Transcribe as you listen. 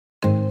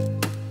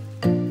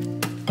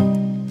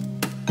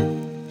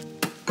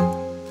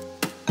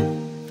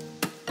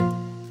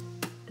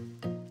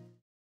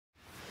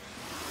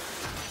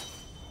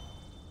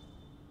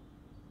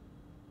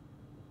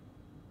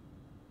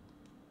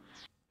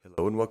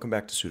welcome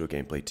back to Pseudo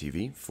Gameplay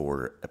TV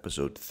for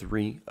episode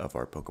 3 of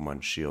our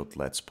Pokemon Shield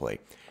Let's Play.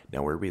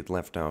 Now, where we had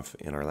left off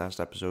in our last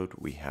episode,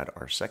 we had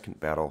our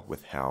second battle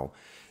with Hal,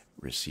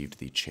 received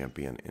the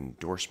champion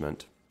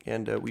endorsement,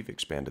 and we've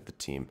expanded the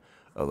team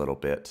a little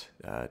bit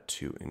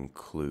to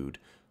include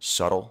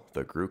Subtle,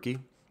 the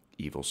Grookey,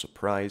 Evil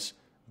Surprise,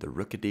 the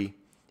Rookidee,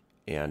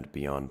 and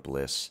Beyond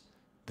Bliss,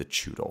 the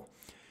Choodle.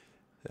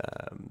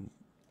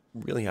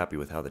 Really happy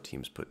with how the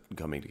team's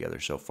coming together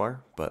so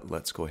far, but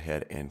let's go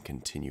ahead and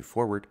continue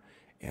forward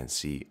and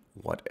see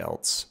what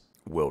else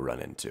we'll run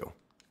into.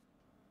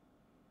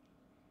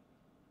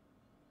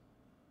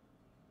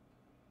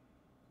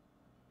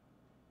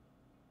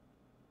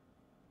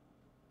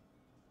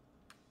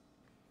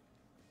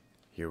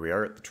 Here we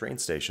are at the train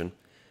station.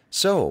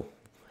 So,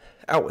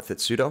 out with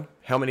it, Pseudo.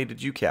 How many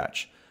did you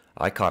catch?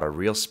 I caught a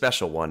real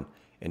special one,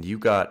 and you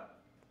got...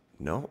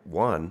 no,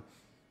 one.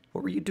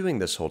 What were you doing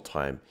this whole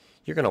time?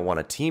 You're going to want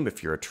a team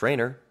if you're a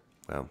trainer.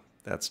 Well,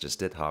 that's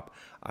just it, Hop.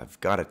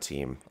 I've got a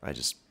team. I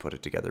just put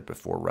it together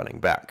before running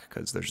back,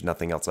 because there's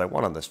nothing else I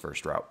want on this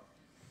first route.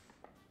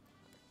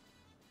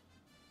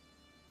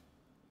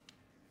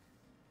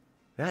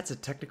 That's a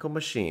technical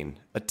machine.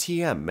 A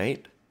TM,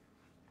 mate.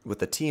 With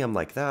a TM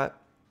like that,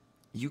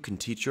 you can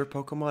teach your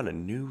Pokemon a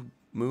new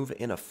move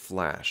in a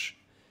flash.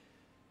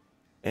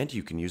 And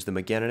you can use them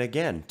again and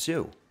again,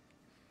 too.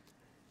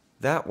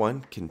 That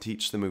one can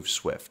teach the move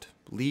Swift.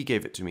 Lee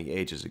gave it to me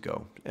ages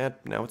ago, and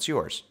now it's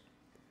yours.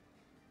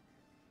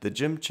 The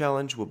gym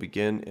challenge will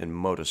begin in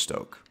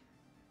Motostoke.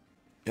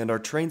 And our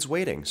train's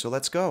waiting, so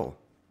let's go.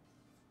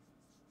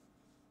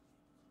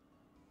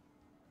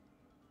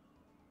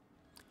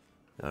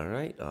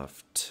 Alright,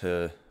 off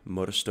to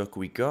Motostoke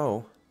we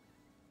go.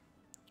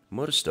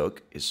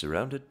 Motostoke is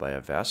surrounded by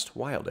a vast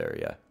wild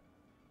area.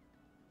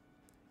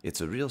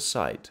 It's a real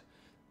sight.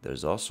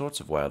 There's all sorts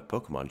of wild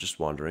Pokemon just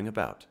wandering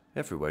about,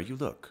 everywhere you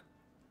look.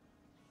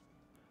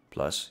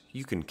 Plus,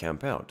 you can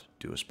camp out,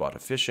 do a spot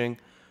of fishing.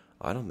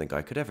 I don't think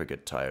I could ever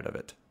get tired of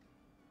it.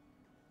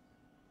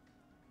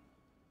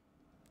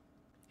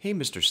 Hey,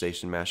 Mr.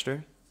 Station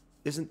Master.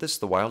 Isn't this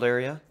the wild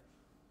area?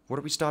 What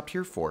are we stopped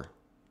here for?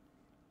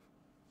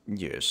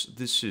 Yes,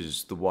 this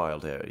is the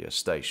wild area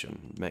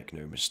station, make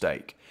no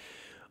mistake.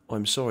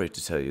 I'm sorry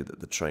to tell you that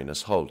the train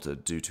has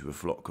halted due to a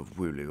flock of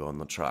Wooloo on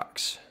the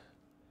tracks.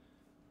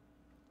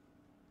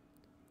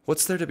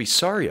 What's there to be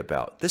sorry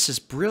about? This is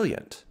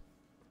brilliant.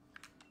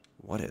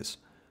 What is?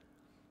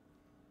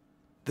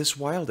 This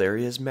wild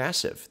area is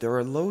massive. There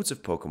are loads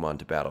of Pokemon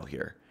to battle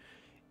here.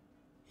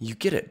 You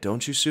get it,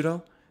 don't you,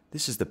 Pseudo?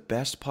 This is the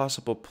best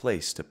possible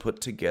place to put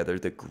together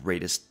the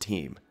greatest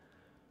team.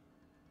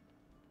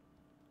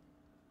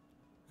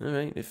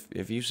 Alright,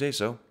 if you say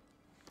so.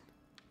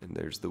 And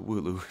there's the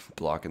Wooloo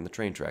blocking the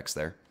train tracks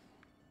there.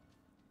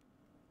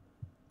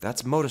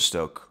 That's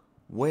Motostoke,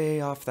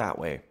 way off that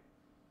way.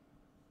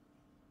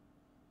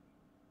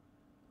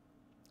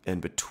 And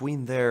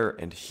between there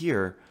and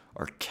here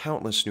are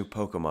countless new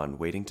Pokemon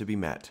waiting to be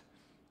met.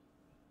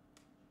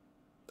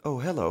 Oh,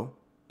 hello.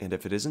 And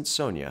if it isn't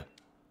Sonia.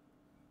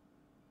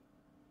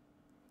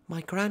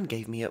 My gran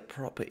gave me a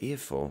proper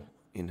earful,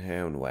 in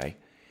her own way.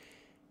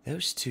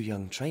 Those two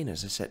young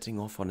trainers are setting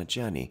off on a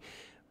journey,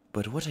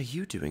 but what are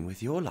you doing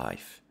with your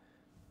life?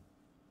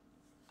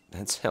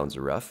 That sounds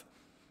rough.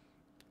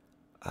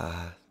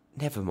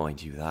 Never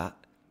mind you that.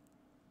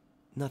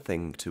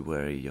 Nothing to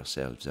worry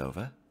yourselves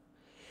over.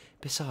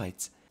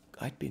 Besides,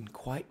 I'd been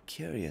quite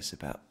curious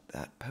about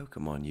that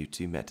Pokemon you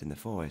two met in the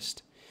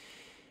forest.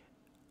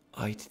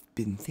 I'd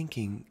been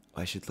thinking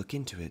I should look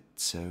into it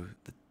so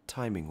the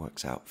timing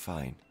works out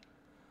fine.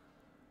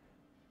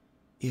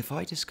 If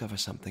I discover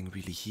something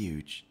really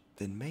huge,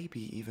 then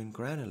maybe even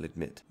Gran will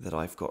admit that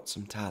I've got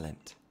some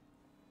talent.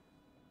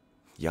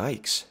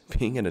 Yikes,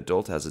 being an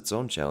adult has its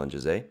own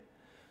challenges, eh?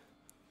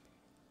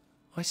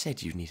 I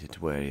said you needed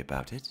to worry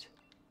about it.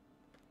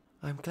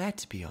 I'm glad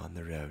to be on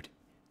the road.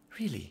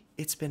 Really,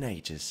 it's been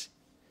ages.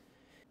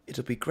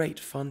 It'll be great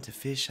fun to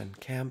fish and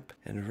camp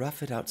and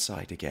rough it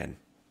outside again.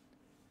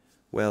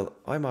 Well,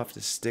 I'm off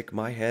to stick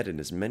my head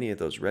in as many of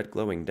those red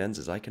glowing dens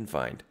as I can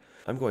find.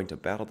 I'm going to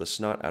battle the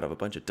snot out of a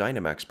bunch of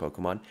Dynamax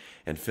Pokemon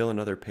and fill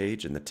another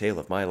page in the tale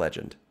of my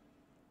legend.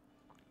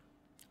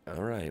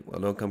 Alright,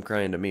 well don't come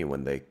crying to me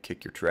when they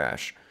kick your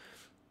trash.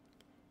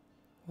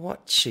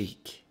 What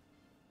cheek.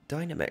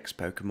 Dynamax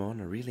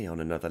Pokemon are really on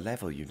another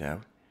level, you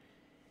know.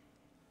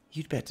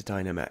 You'd better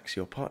Dynamax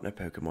your partner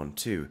Pokemon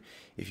too,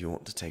 if you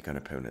want to take on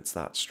opponents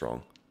that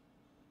strong.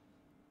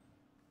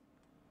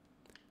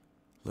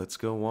 Let's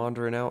go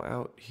wandering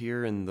out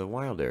here in the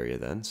wild area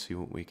then, see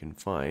what we can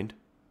find.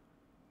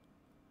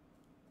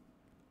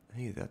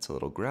 Hey, that's a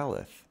little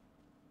Growlithe.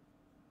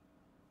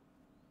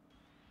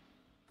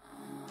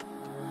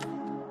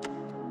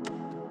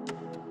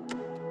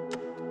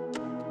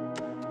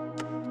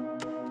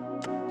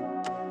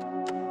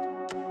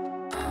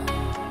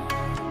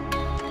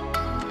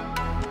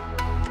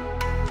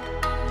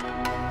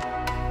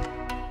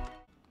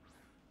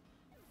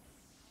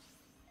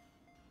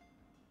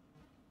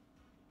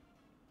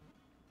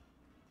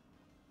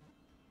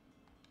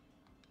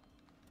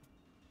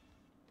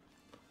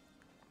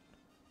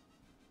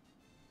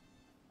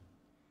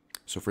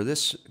 So for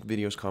this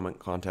video's comment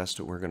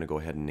contest, we're going to go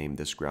ahead and name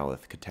this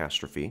Growlithe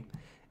Catastrophe.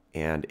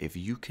 And if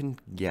you can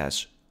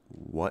guess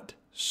what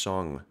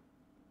song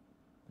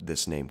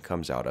this name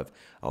comes out of,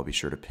 I'll be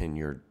sure to pin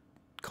your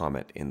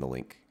comment in the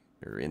link,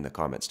 or in the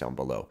comments down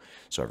below,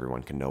 so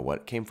everyone can know what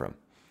it came from.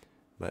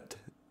 But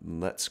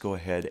let's go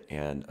ahead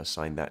and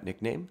assign that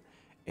nickname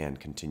and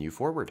continue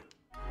forward.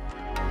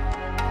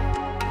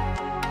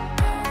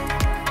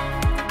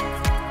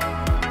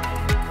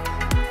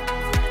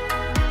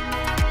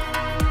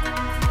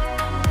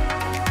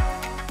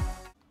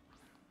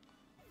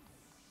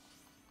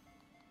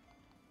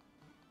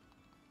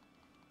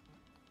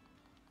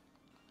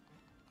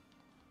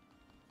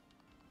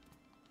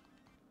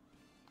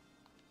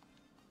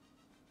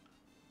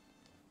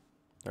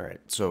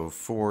 Alright, so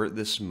for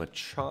this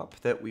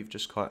Machop that we've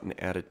just caught and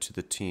added to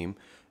the team,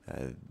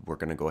 we're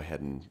going to go ahead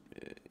and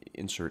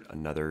insert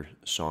another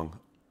song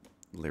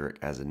lyric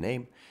as a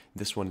name.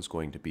 This one is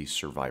going to be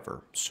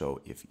Survivor.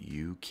 So if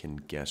you can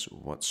guess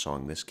what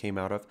song this came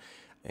out of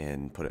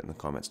and put it in the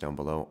comments down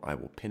below, I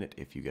will pin it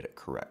if you get it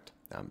correct.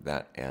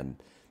 That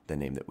and the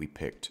name that we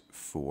picked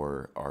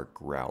for our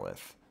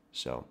Growlithe.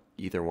 So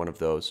either one of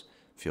those,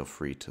 feel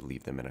free to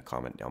leave them in a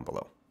comment down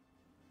below.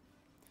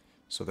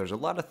 So there's a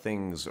lot of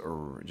things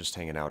just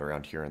hanging out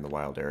around here in the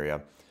wild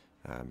area.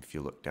 If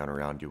you look down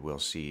around, you will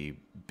see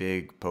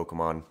big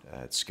Pokemon,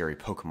 scary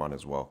Pokemon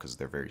as well, because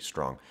they're very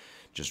strong,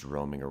 just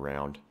roaming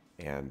around.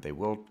 And they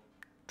will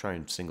try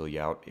and single you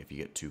out if you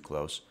get too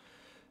close.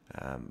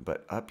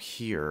 But up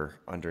here,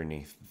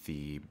 underneath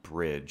the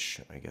bridge,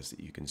 I guess that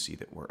you can see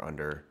that we're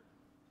under,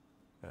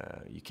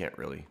 you can't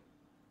really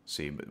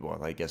see, but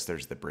well, I guess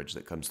there's the bridge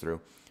that comes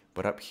through.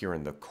 But up here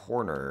in the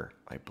corner,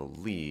 I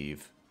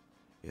believe,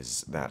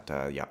 is that,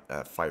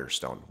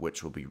 Firestone,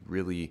 which will be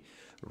really,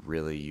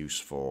 really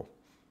useful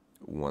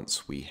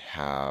once we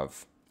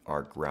have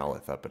our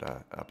Growlithe up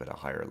at a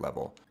higher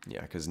level.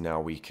 Yeah, because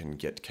now we can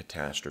get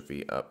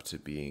Catastrophe up to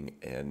being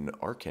an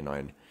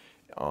Arcanine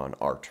on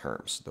our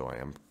terms, though I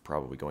am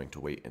probably going to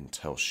wait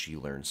until she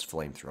learns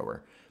Flamethrower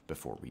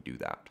before we do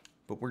that.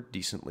 But we're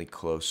decently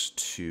close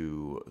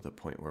to the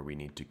point where we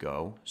need to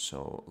go,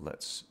 so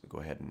let's go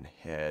ahead and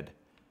head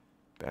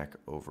back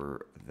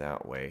over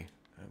that way.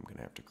 I'm going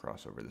to have to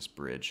cross over this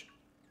bridge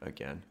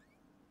again.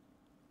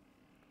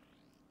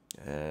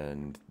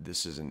 And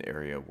this is an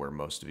area where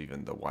most of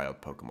even the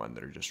wild Pokemon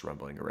that are just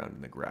rumbling around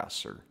in the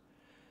grass are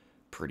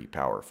pretty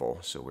powerful,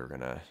 so we're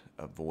going to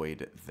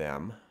avoid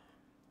them.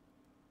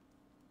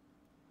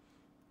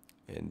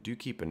 And do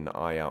keep an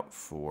eye out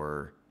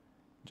for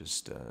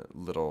just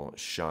little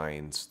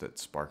shines that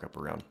spark up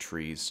around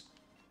trees,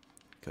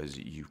 because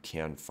you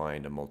can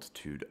find a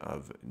multitude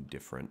of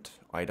different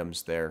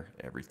items there.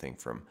 Everything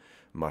from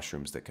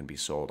mushrooms that can be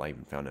sold. I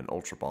even found an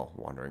Ultra Ball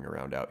wandering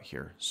around out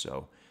here,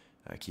 so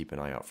keep an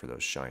eye out for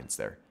those shines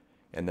there.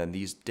 And then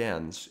these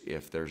dens,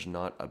 if there's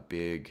not a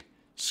big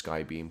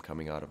sky beam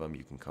coming out of them,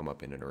 you can come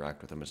up and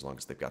interact with them as long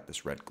as they've got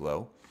this red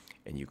glow,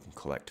 and you can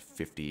collect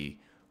 50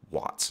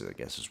 watts, I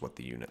guess is what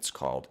the unit's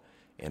called,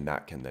 and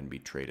that can then be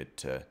traded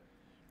to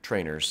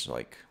trainers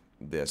like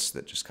this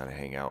that just kind of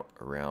hang out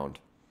around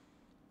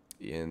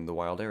in the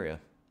wild area.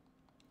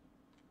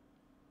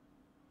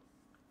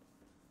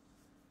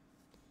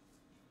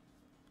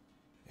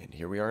 And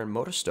here we are in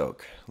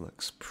Motostoke.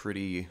 Looks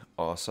pretty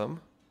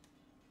awesome.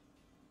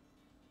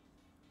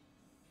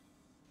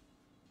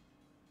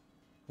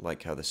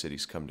 Like how the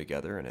cities come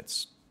together, and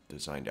it's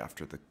designed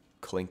after the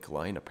Clink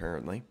line,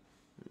 apparently.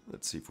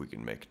 Let's see if we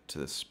can make it to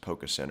this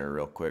Poke Center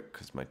real quick,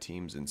 because my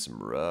team's in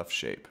some rough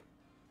shape.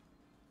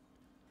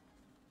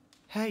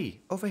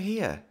 Hey, over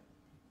here!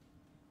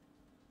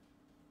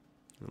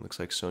 It looks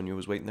like Sonia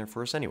was waiting there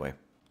for us anyway.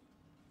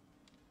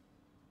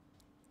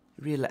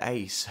 Real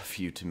ace of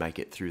you to make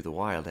it through the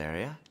wild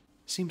area.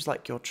 Seems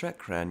like your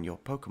trek ran your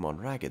Pokemon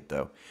ragged,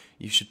 though.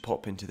 You should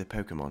pop into the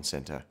Pokemon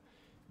Center.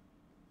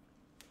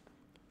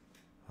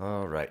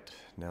 Alright,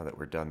 now that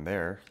we're done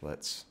there,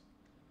 let's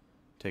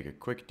take a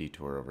quick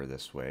detour over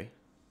this way.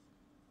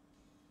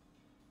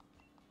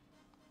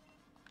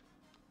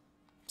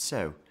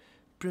 So,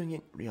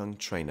 brilliant young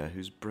trainer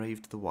who's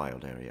braved the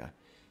wild area.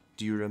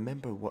 Do you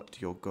remember what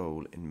your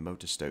goal in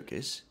Motostoke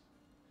is?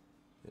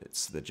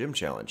 It's the gym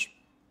challenge.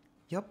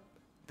 Yup,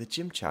 the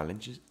gym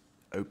challenge is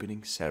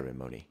opening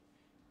ceremony.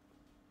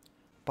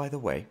 By the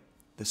way,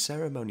 the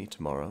ceremony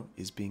tomorrow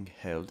is being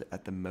held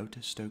at the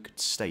Motostoke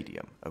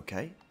Stadium,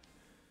 okay?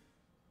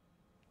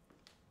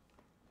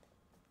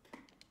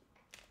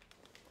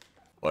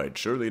 I'd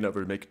surely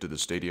never make it to the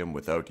stadium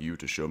without you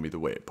to show me the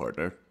way,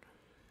 partner.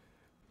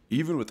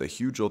 Even with a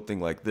huge old thing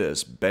like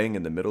this, bang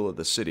in the middle of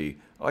the city,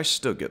 I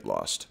still get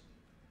lost.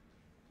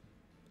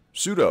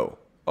 Pseudo,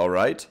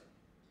 alright?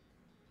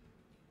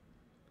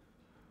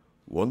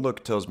 One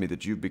look tells me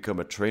that you've become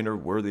a trainer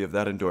worthy of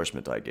that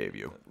endorsement I gave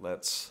you.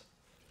 Let's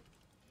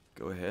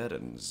go ahead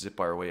and zip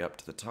our way up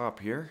to the top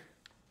here.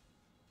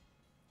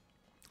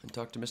 And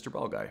talk to Mr.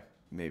 Ball Guy.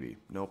 Maybe.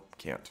 Nope,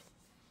 can't.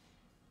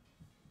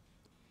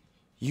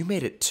 You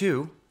made it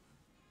too.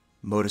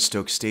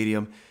 Motostoke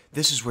Stadium,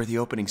 this is where the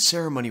opening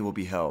ceremony will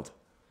be held.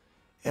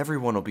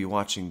 Everyone will be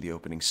watching the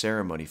opening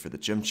ceremony for the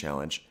gym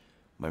challenge.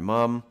 My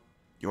mom,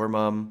 your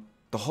mom,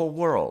 the whole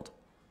world.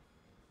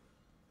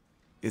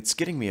 It's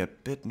getting me a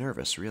bit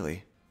nervous,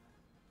 really.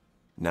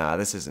 Nah,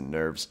 this isn't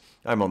nerves.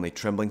 I'm only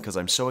trembling because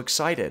I'm so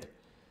excited.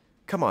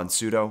 Come on,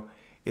 Pseudo.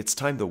 It's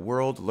time the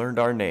world learned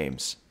our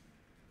names.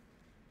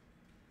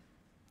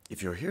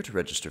 If you're here to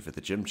register for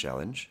the gym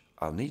challenge,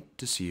 I'll need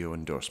to see your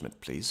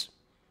endorsement, please.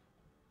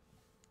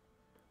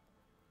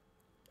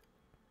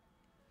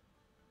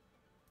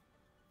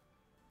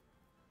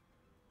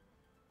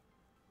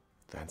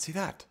 Fancy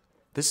that.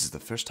 This is the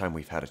first time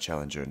we've had a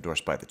challenger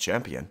endorsed by the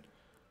champion.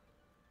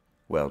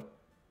 Well,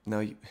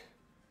 now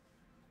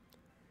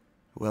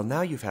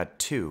you've had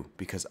two,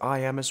 because I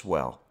am as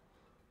well.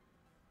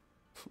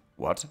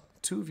 What?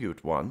 Two of you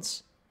at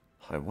once?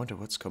 I wonder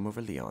what's come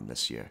over Leon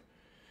this year.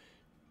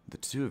 The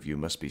two of you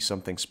must be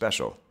something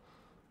special.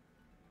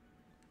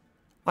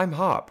 I'm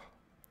Hop.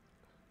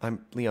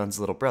 I'm Leon's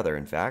little brother,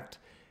 in fact.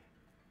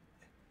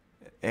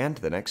 And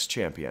the next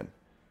champion.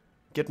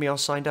 Get me all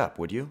signed up,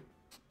 would you?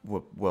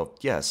 Well,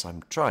 yes,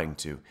 I'm trying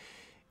to.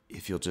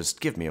 If you'll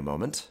just give me a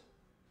moment.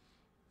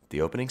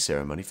 The opening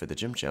ceremony for the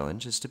gym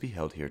challenge is to be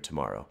held here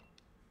tomorrow.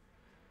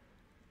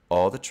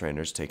 All the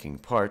trainers taking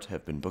part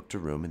have been booked a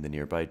room in the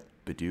nearby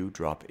Bidou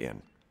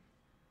Drop-In.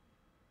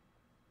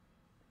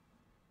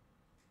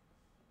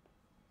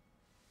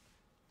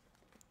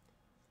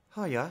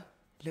 Hiya.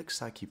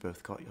 Looks like you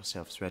both got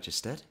yourselves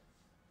registered.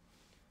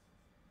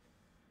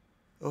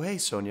 Oh, hey,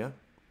 Sonia.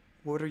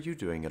 What are you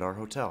doing at our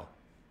hotel?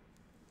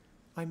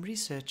 I'm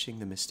researching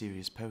the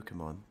mysterious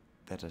Pokemon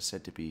that are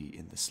said to be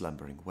in the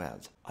Slumbering Well.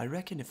 I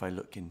reckon if I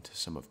look into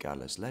some of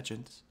Galar's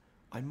legends,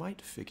 I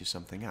might figure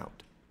something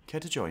out. Care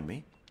to join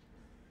me?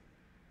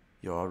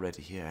 You're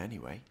already here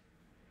anyway.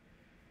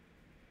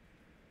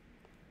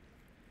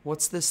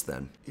 What's this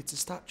then? It's a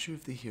statue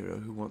of the hero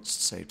who once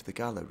saved the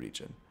Galar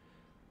region.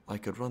 I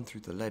could run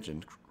through the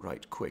legend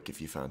right quick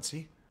if you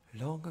fancy.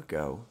 Long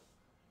ago,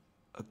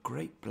 a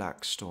great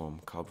black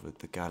storm covered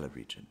the Galar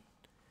region.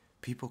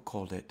 People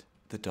called it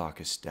the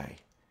Darkest Day.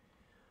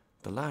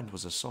 The land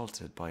was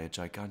assaulted by a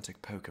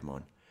gigantic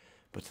Pokemon,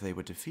 but they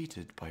were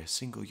defeated by a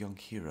single young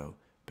hero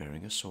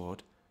bearing a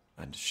sword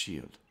and a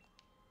shield.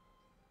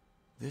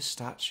 This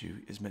statue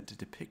is meant to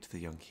depict the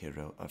young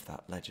hero of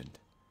that legend.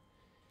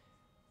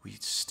 We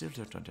still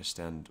don't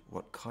understand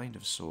what kind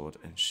of sword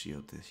and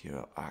shield the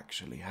hero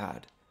actually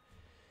had.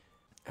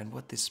 And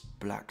what this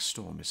black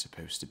storm is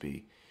supposed to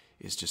be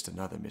is just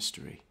another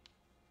mystery.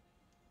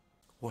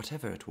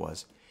 Whatever it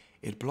was,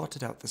 it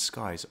blotted out the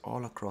skies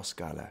all across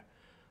Galar.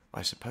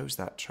 I suppose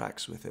that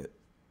tracks with it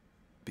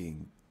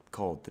being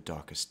called the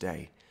Darkest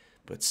Day,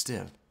 but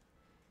still.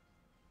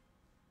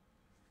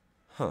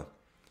 Huh.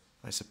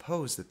 I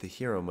suppose that the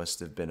hero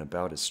must have been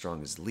about as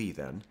strong as Lee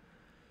then.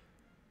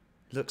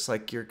 Looks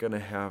like you're gonna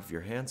have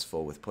your hands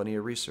full with plenty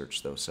of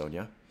research though,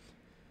 Sonia.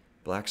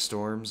 Black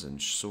storms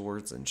and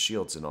swords and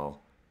shields and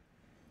all.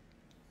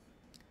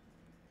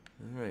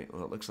 Alright,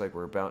 well it looks like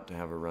we're about to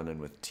have a run-in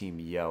with Team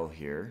Yell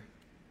here.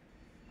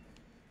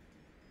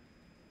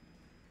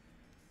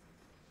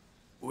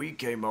 We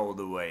came all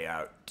the way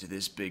out to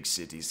this big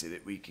city so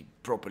that we could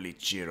properly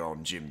cheer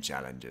on gym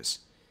challengers.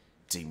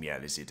 Team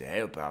Yell is here to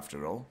help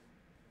after all.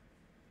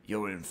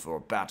 You're in for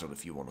a battle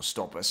if you want to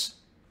stop us.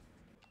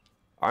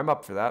 I'm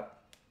up for that.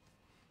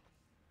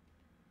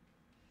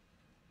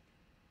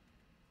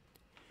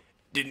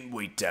 Didn't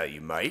we tell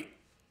you, mate?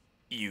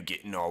 You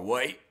get in our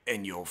way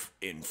and you're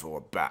in for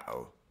a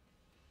battle.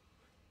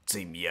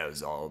 Team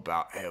Yell's all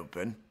about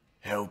helping.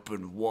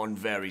 Helping one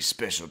very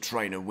special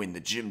trainer win the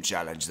gym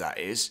challenge, that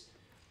is.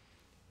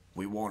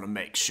 We want to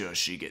make sure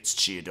she gets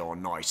cheered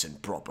on nice and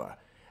proper.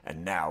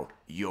 And now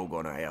you're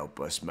gonna help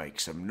us make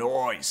some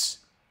noise.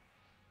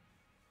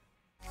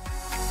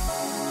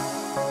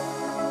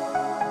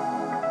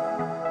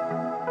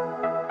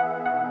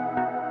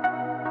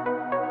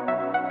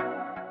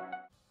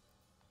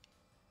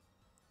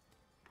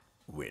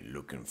 Went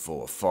looking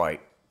for a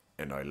fight,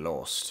 and I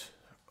lost.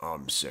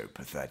 I'm so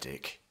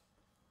pathetic.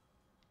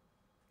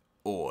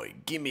 Oi,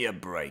 give me a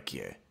break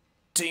here.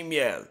 Team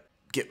Yell,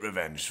 get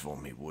revenge for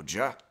me, would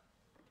ya?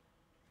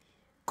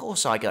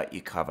 Course I got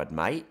you covered,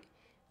 mate.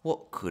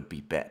 What could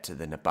be better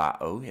than a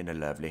battle in a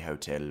lovely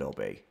hotel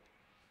lobby?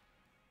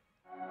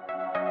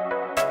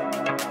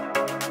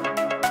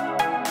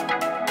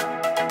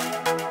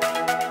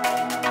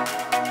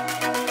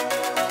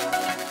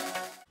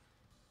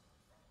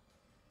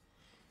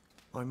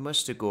 I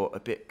must have got a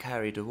bit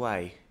carried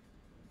away,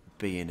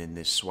 being in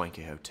this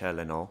swanky hotel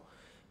and all.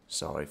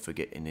 Sorry for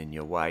getting in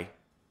your way.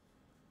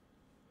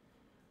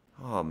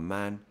 Oh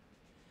man,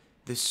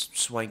 this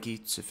swanky,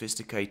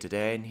 sophisticated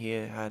air in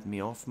here had me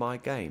off my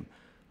game.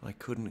 I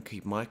couldn't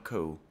keep my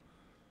cool.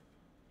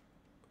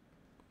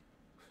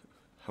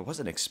 I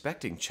wasn't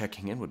expecting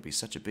checking in would be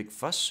such a big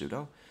fuss,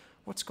 Pseudo.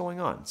 What's going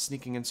on?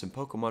 Sneaking in some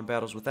Pokemon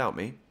battles without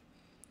me?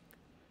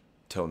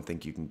 Don't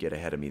think you can get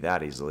ahead of me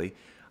that easily.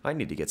 I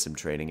need to get some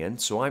training in,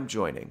 so I'm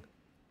joining.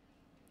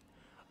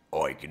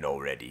 I can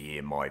already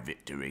hear my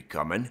victory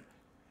coming.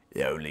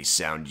 The only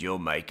sound you'll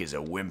make is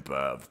a whimper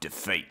of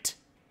defeat.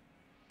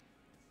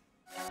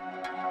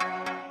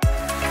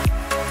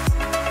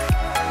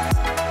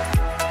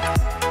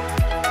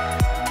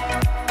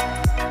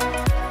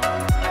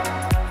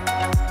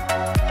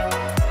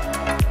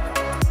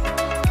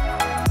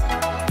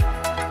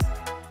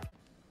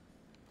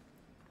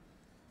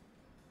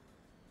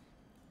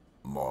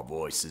 My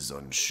voice is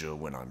unsure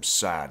when I'm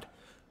sad.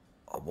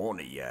 I want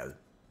to yell,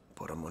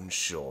 but I'm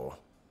unsure.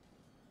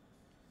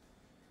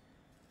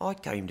 I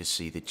came to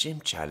see the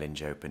gym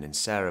challenge opening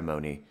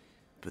ceremony,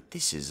 but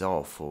this is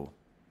awful.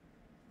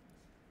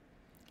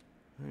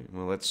 Alright,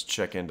 well, let's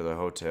check into the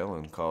hotel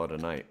and call it a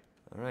night.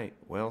 Alright,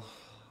 well,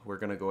 we're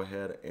going to go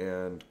ahead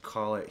and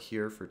call it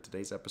here for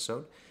today's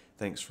episode.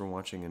 Thanks for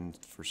watching and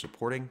for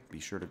supporting.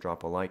 Be sure to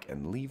drop a like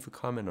and leave a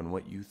comment on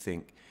what you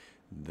think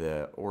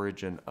the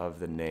origin of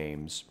the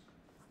names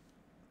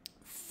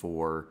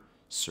for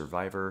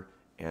Survivor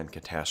and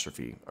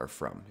Catastrophe are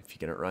from. If you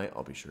get it right,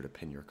 I'll be sure to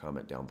pin your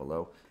comment down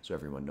below so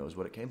everyone knows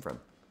what it came from.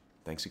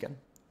 Thanks again,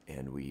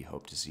 and we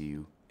hope to see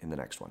you in the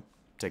next one.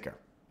 Take care.